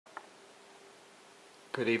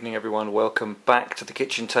Good evening everyone, welcome back to the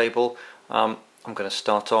kitchen table. I'm going to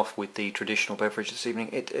start off with the traditional beverage this evening.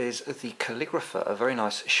 It is the Calligrapher, a very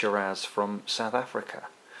nice Shiraz from South Africa.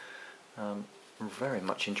 I'm very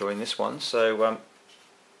much enjoying this one, so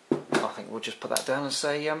I think we'll just put that down and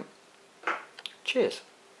say cheers.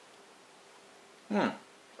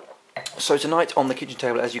 So tonight on the kitchen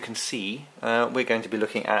table, as you can see, we're going to be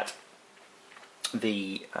looking at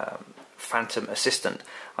the Phantom Assistant.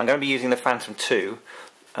 I'm going to be using the Phantom 2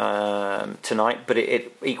 tonight, but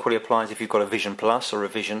it equally applies if you've got a Vision Plus or a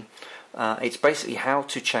Vision. It's basically how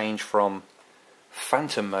to change from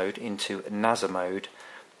Phantom mode into Naza mode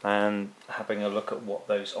and having a look at what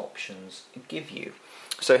those options give you.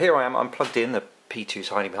 So here I am, I'm plugged in, the P2's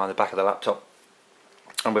hiding behind the back of the laptop,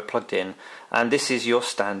 and we're plugged in, and this is your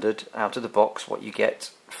standard out of the box what you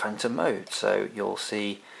get Phantom mode. So you'll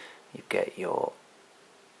see you get your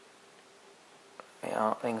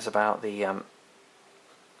things about the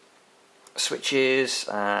switches,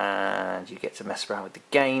 and you get to mess around with the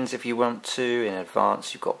gains if you want to. In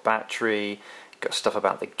advance you've got battery, you've got stuff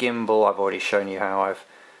about the gimbal. I've already shown you how I've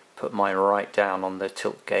put mine right down on the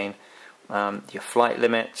tilt gain, your flight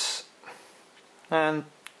limits, and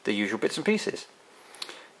the usual bits and pieces.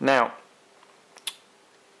 Now,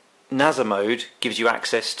 Naza mode gives you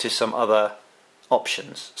access to some other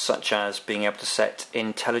options, such as being able to set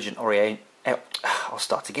intelligent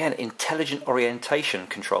orientation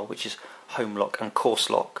control, which is home lock and course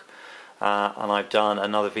lock, and I've done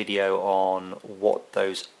another video on what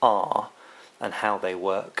those are and how they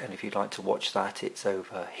work, and if you'd like to watch that, it's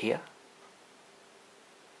over here,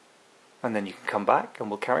 and then you can come back and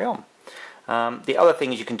we'll carry on. The other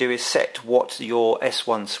things you can do is set what your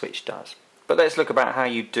S1 switch does, but let's look about how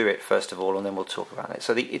you do it first of all, and then we'll talk about it.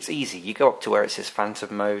 So it's easy. You go up to where it says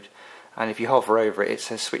Phantom mode, and if you hover over it, it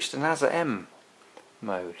says switch to naza-m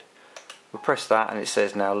mode. We'll press that and it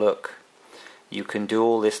says, now look, you can do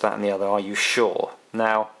all this, that and the other, are you sure?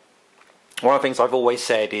 Now, one of the things I've always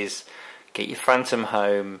said is get your Phantom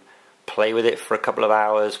home, play with it for a couple of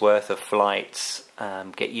hours worth of flights,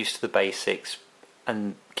 get used to the basics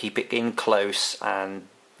and keep it in close, and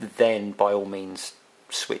then by all means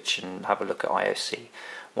switch and have a look at IOC.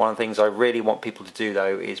 One of the things I really want people to do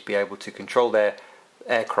though is be able to control their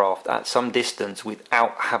aircraft at some distance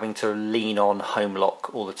without having to lean on home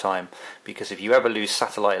lock all the time, because if you ever lose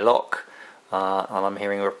satellite lock, and I'm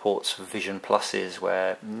hearing reports of Vision Pluses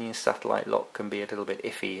where satellite lock can be a little bit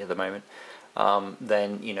iffy at the moment,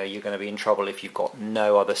 then you know you're going to be in trouble if you've got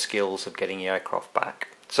no other skills of getting your aircraft back.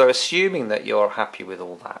 So assuming that you're happy with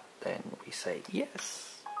all that, then we say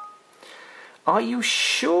yes. Are you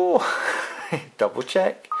sure? Double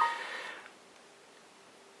check.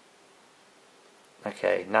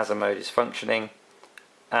 Okay, Naza mode is functioning,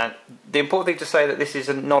 and the important thing to say that this is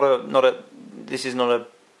not a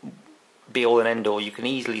be all and end all. You can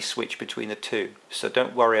easily switch between the two, so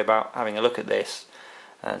don't worry about having a look at this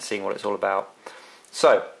and seeing what it's all about.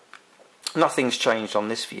 So nothing's changed on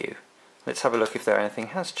this view. Let's have a look if anything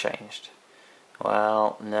has changed.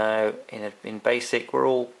 Well, no. In basic, we're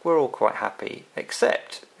all quite happy,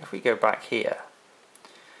 except if we go back here.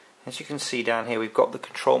 As you can see down here, we've got the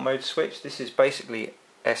control mode switch. This is basically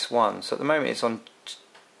S1, so at the moment it's on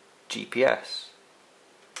GPS.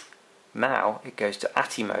 Now it goes to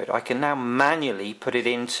Atti mode. I can now manually put it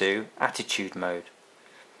into attitude mode,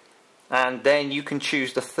 and then you can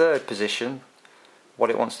choose the third position,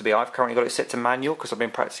 what it wants to be. I've currently got it set to manual because I've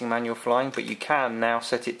been practicing manual flying, but you can now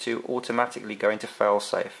set it to automatically go into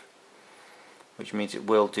failsafe, which means it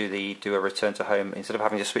will do a return to home. Instead of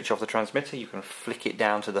having to switch off the transmitter, you can flick it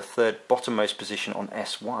down to the third bottommost position on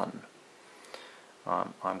S1.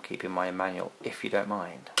 I'm keeping my manual, if you don't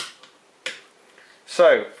mind.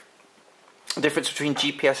 So, the difference between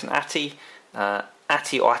GPS and Atti.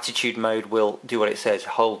 Atti or attitude mode will do what it says,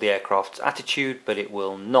 hold the aircraft's attitude, but it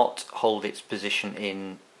will not hold its position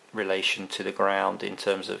in relation to the ground in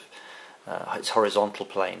terms of its horizontal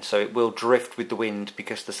plane. So it will drift with the wind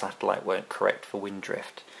because the satellite won't correct for wind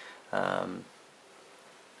drift.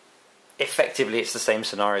 Effectively it's the same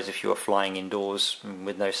scenario as if you were flying indoors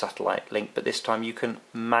with no satellite link, but this time you can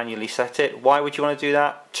manually set it. Why would you want to do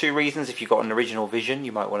that? Two reasons. If you've got an original Vision,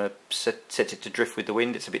 you might want to set it to drift with the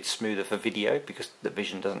wind. It's a bit smoother for video because the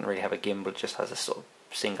Vision doesn't really have a gimbal, it just has a sort of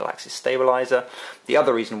single axis stabilizer. The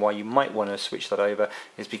other reason why you might want to switch that over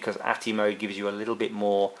is because Atti mode gives you a little bit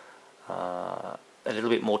more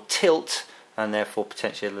tilt, and therefore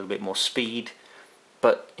potentially a little bit more speed,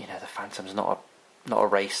 but you know the Phantom's not a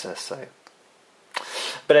racer, so.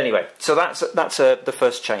 But anyway, so that's the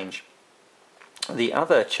first change. The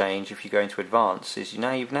other change, if you go into advanced, is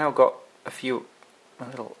you've now got a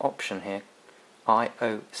little option here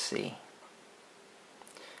IOC,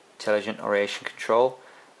 Intelligent Orientation Control,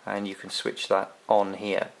 and you can switch that on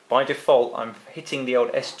here. By default I'm hitting the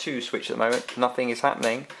old S2 switch at the moment, nothing is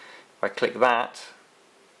happening. If I click that,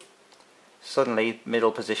 suddenly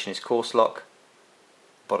middle position is course lock,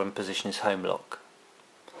 bottom position is home lock.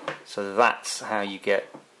 So that's how you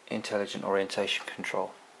get Intelligent Orientation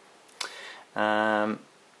Control. Other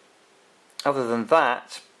than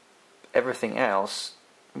that, everything else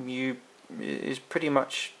is pretty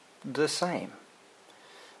much the same.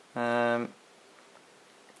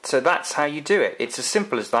 So that's how you do it. It's as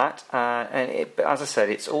simple as that, and as I said,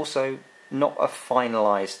 it's also not a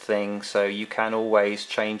finalized thing, so you can always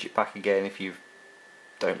change it back again if you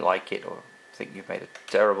don't like it or think you've made a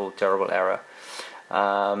terrible error.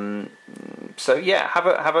 So yeah,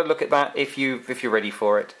 have a look at that if you're ready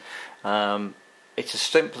for it. It's as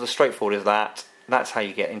simple, as straightforward as that. That's how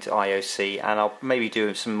you get into IOC, and I'll maybe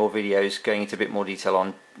do some more videos going into a bit more detail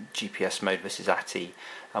on GPS mode versus Atti,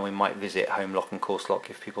 and we might visit home lock and course lock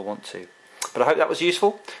if people want to. But I hope that was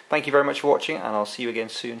useful. Thank you very much for watching, and I'll see you again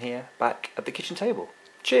soon here back at the kitchen table.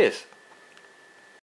 Cheers!